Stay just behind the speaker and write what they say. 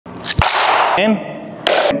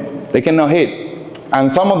And they cannot hit.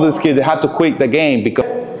 And some of these kids, they had to quit the game because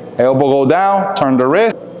elbow go down, turn the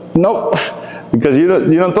wrist. Nope, because you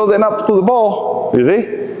don't throw them up to the ball, you see?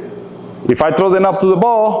 If I throw them up to the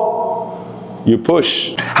ball, you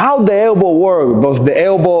push. How the elbow work? Does the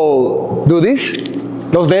elbow do this?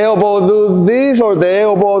 Does the elbow do this or the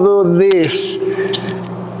elbow do this?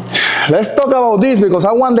 Let's talk about this because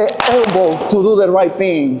I want the elbow to do the right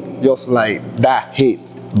thing, just like that hit,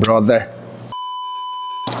 brother.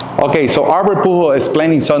 Okay, so Albert Pujols is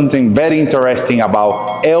explaining something very interesting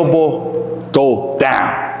about elbow go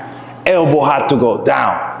down. Elbow had to go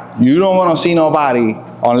down. You don't want to see nobody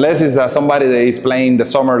unless it's somebody that is playing the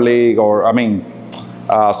summer league or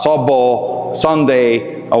softball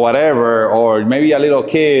Sunday or whatever, or maybe a little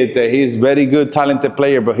kid that he's very good, talented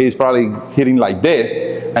player, but he's probably hitting like this,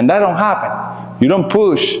 and that don't happen. You don't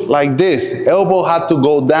push like this. Elbow had to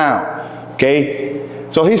go down, okay?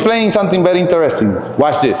 So he's playing something very interesting.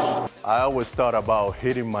 Watch this. I always thought about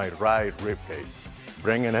hitting my right rib cage,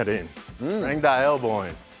 bringing it in. Bring that elbow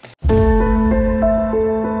in.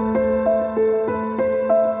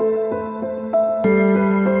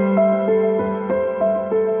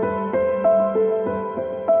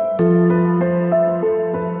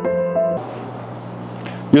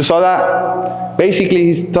 You saw that? Basically,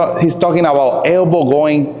 he's talking about elbow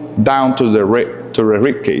going down to the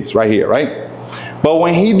rib cage right here, right? But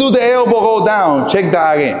when he do the elbow go down, check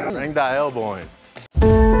that again. Bring that elbow in.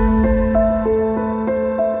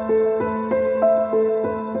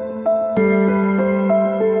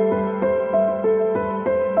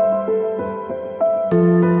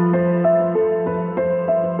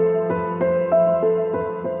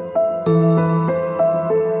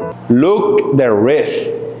 Look the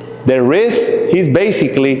wrist. The wrist, he's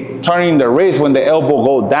basically turning the wrist when the elbow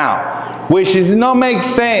go down, which does not make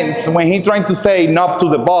sense when he's trying to say knob to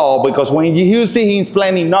the ball, because when you see he's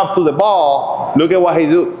playing knob to the ball, look at what he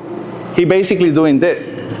do. He basically doing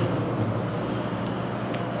this.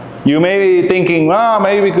 You may be thinking, well,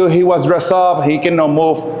 maybe because he was dressed up, he cannot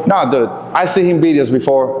move. No, dude, I see him videos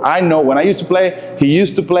before. I know when I used to play, he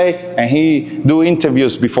used to play, and he do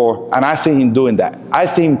interviews before, and I see him doing that. I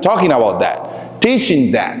see him talking about that,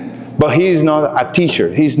 teaching that. But he's not a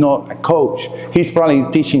teacher, he's not a coach. He's probably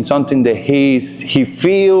teaching something that he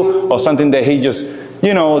feel, or something that he just,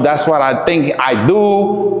 you know, that's what I think I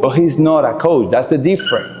do, but he's not a coach. That's the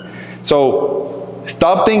difference. So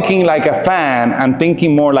stop thinking like a fan and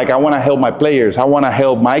thinking more like I want to help my players. I want to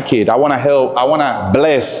help my kid. I want to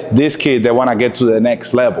bless this kid that want to get to the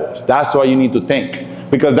next level. That's what you need to think.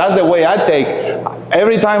 Because that's the way I take.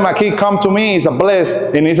 Every time a kid come to me, it's a bless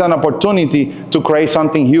and it's an opportunity to create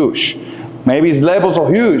something huge. Maybe his levels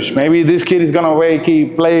are huge. Maybe this kid is gonna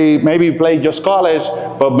play just college,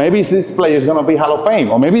 but maybe this player is gonna be Hall of Fame,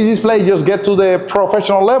 or maybe this player just get to the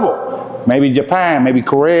professional level. Maybe Japan, maybe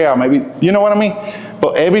Korea, maybe, you know what I mean?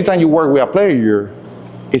 But every time you work with a player,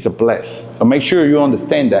 it's a bless. So make sure you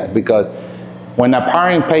understand that, because when a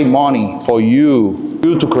parent pay money for you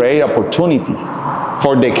to create opportunity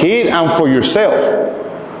for the kid and for yourself,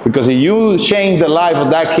 because if you change the life of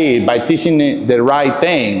that kid by teaching it the right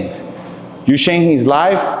things, you change his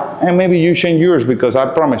life, and maybe you change yours, because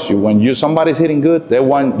I promise you, when somebody's hitting good, they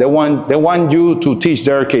want you to teach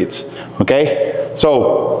their kids. Okay?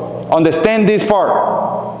 So understand this part.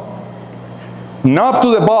 Knob to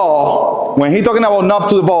the ball. When he's talking about knob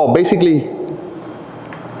to the ball, basically,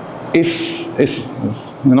 it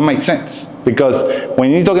don't make sense, because when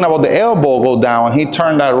you're talking about the elbow go down and he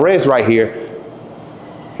turned that wrist right here,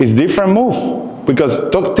 it's different move, because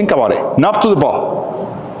think about it. Knob to the ball.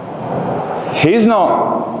 He's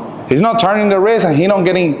not turning the wrist, and he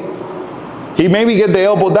maybe get the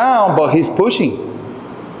elbow down, but he's pushing,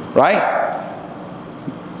 right?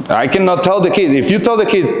 I cannot tell the kid. If you tell the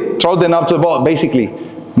kids throw them up to the ball, basically,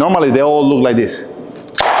 normally they all look like this.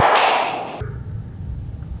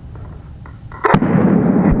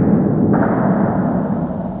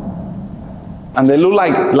 And they look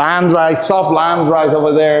like land drives, soft land drives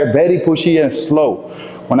over there, very pushy and slow.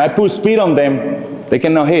 When I put speed on them, they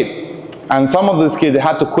cannot hit. And some of these kids, they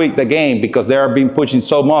had to quit the game because they are being pushing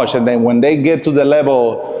so much. And then when they get to the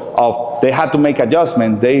level of they had to make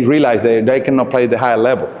adjustment, they realize they cannot play the higher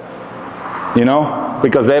level. You know,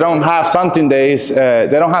 because they don't have something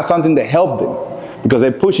that help them, because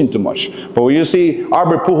they're pushing too much. But when you see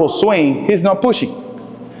Albert Pujols swing, he's not pushing.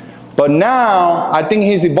 But now, I think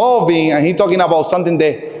he's evolving, and he's talking about something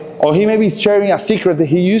that, or he may be sharing a secret that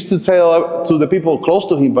he used to tell to the people close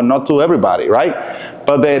to him, but not to everybody, right?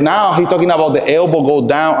 But now he's talking about the elbow go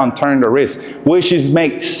down and turn the wrist, which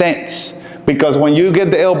makes sense. Because when you get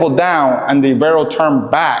the elbow down and the barrel turn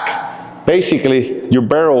back, basically your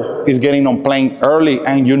barrel is getting on plane early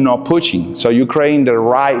and you're not pushing. So you're creating the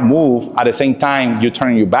right move at the same time you're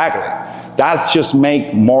turning your back leg. That's just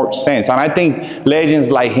make more sense. And I think legends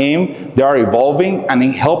like him, they are evolving and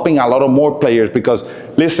helping a lot of more players because,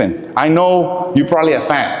 listen, I know you're probably a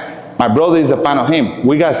fan. My brother is a fan of him.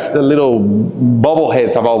 We got the little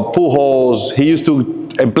bubbleheads about Pujols. He used to,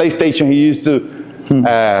 in PlayStation, he used to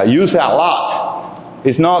use it a lot.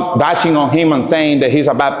 It's not bashing on him and saying that he's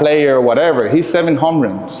a bad player or whatever. He's 700 home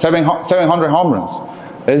runs.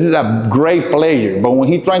 This is a great player. But when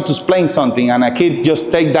he's trying to explain something and a kid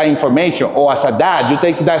just take that information, or as a dad, you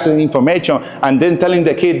take that information and then telling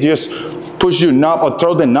the kid just push your knob or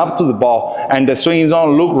throw the knob to the ball and the swings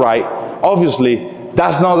don't look right, obviously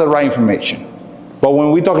that's not the right information. But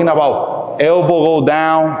when we're talking about elbow go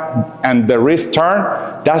down and the wrist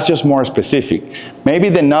turn, that's just more specific. Maybe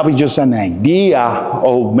the knob is just an idea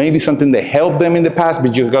or maybe something that helped them in the past,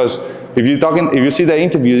 because if you see the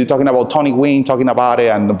interview, you're talking about Tony Gwynn talking about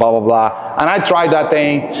it and blah, blah, blah. And I tried that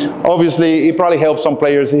thing. Obviously, it probably helped some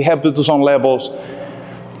players. It helped to some levels.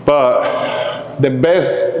 But the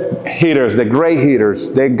best hitters, the great hitters,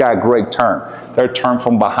 they got great turn. They're turned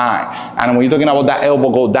from behind. And when you're talking about that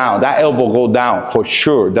elbow go down for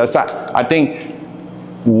sure. That's I think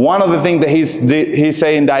one of the things that he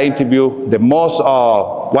said in that interview,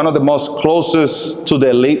 one of the most closest to the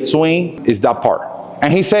elite swing is that part.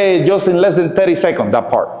 And he said just in less than 30 seconds, that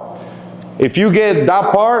part. If you get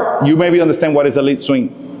that part, you maybe understand what is elite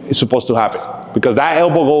swing is supposed to happen. Because that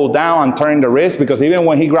elbow go down and turn the wrist, because even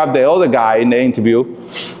when he grabbed the other guy in the interview.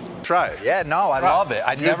 Try it. Yeah, no, I love it.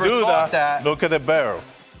 I never do thought that. Look at the barrel.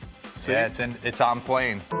 See? Yeah, it's on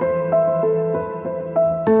plane.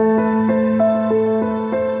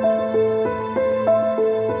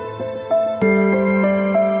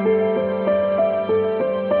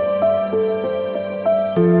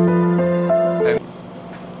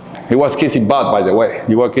 He was kissing butt, by the way.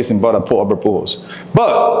 He was kissing butt at Albert Pujols.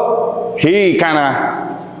 But he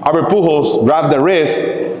Albert Pujols grabbed the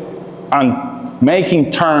wrist and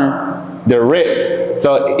making turn the wrist.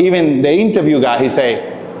 So even the interview guy, he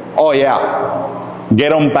say, oh yeah,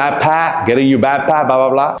 get on bad pat, get in your bad pat, blah, blah,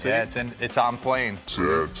 blah. Yeah, it's on plane.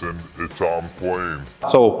 Yeah, it's on plane.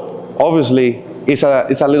 So obviously, it's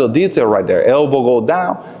a little detail right there. Elbow go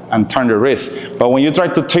down and turn the wrist. But when you try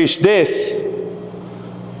to teach this,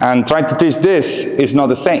 and trying to teach this is not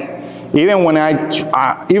the same. Even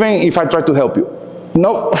even if I try to help you,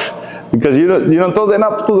 no, because you don't throw the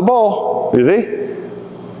knob to the ball. You see,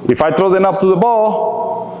 if I throw the knob to the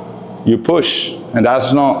ball, you push, and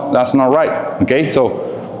that's not right. Okay, so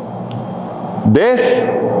this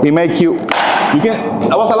it make you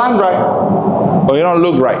that was a line drive, but you don't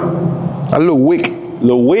look right. I look weak,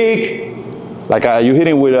 like you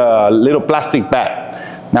hitting with a little plastic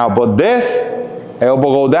bat. Now, but this.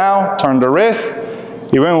 Elbow go down, turn the wrist,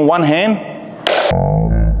 even with one hand.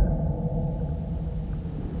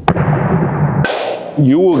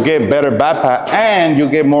 You will get better back pat and you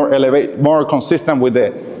get more consistent with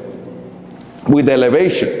the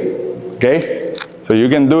elevation. Okay? So you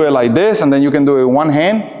can do it like this and then you can do it with one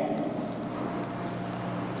hand.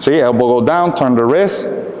 See, elbow go down, turn the wrist.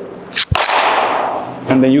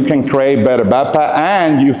 And then you can create better back pat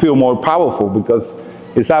and you feel more powerful because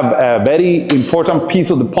it's a very important piece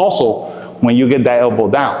of the puzzle when you get that elbow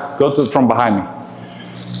down. Go from behind me.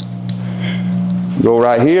 Go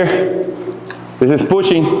right here. This is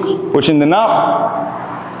pushing the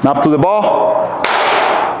knob to the ball.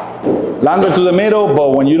 Lander to the middle,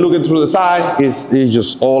 but when you look it through the side, it's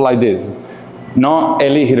just all like this.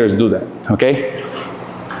 Non-elite hitters do that, okay?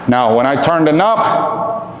 Now, when I turn the knob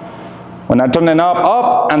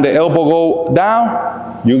up and the elbow go down,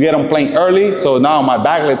 you get on plane early, so now my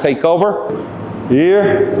back leg take over.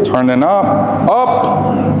 Here, turn the knob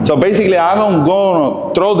up. So basically, I don't go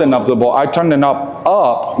to throw the knob to the ball. I turn the knob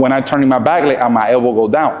up when I turn in my back leg and my elbow go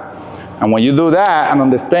down. And when you do that and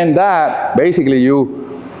understand that, basically you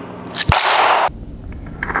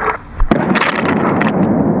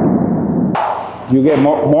get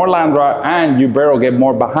more land drive and your barrel get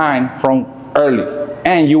more behind from early.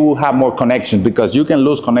 And you will have more connection because you can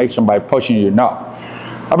lose connection by pushing your knob.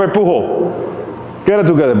 Albert Pujols, get it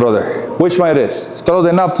together, brother. Which one it is? Throw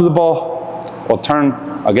the knob to the ball or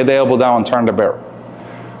get the elbow down and turn the barrel.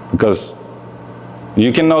 Because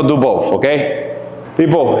you cannot do both, okay?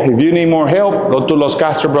 People, if you need more help, go to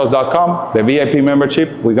loscastrobros.com, the VIP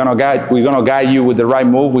membership. We're gonna guide you with the right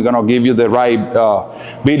move. We're gonna give you the right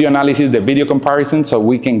video analysis, the video comparison, so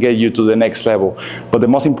we can get you to the next level. But the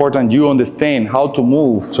most important, you understand how to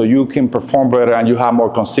move so you can perform better and you have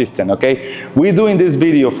more consistent, okay? We're doing this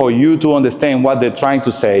video for you to understand what they're trying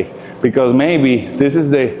to say, because maybe this is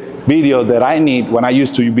the video that I need when I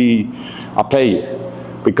used to be a player.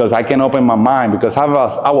 Because I can open my mind, because I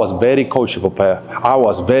was very coachable, Pep. I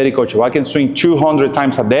was very coachable. I can swing 200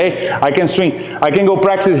 times a day. I can go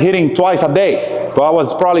practice hitting twice a day, but I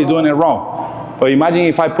was probably doing it wrong. But imagine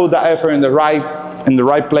if I put that effort in the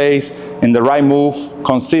right place, in the right move,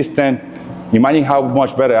 consistent, imagine how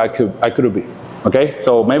much better I could be, okay?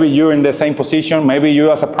 So maybe you're in the same position, maybe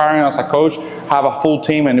you as a parent, as a coach, have a full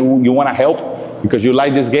team and you wanna help because you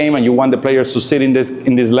like this game and you want the players to sit in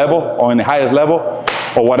this level or in the highest level,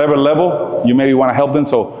 or whatever level, you maybe want to help them,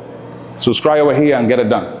 so subscribe over here and get it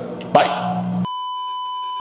done.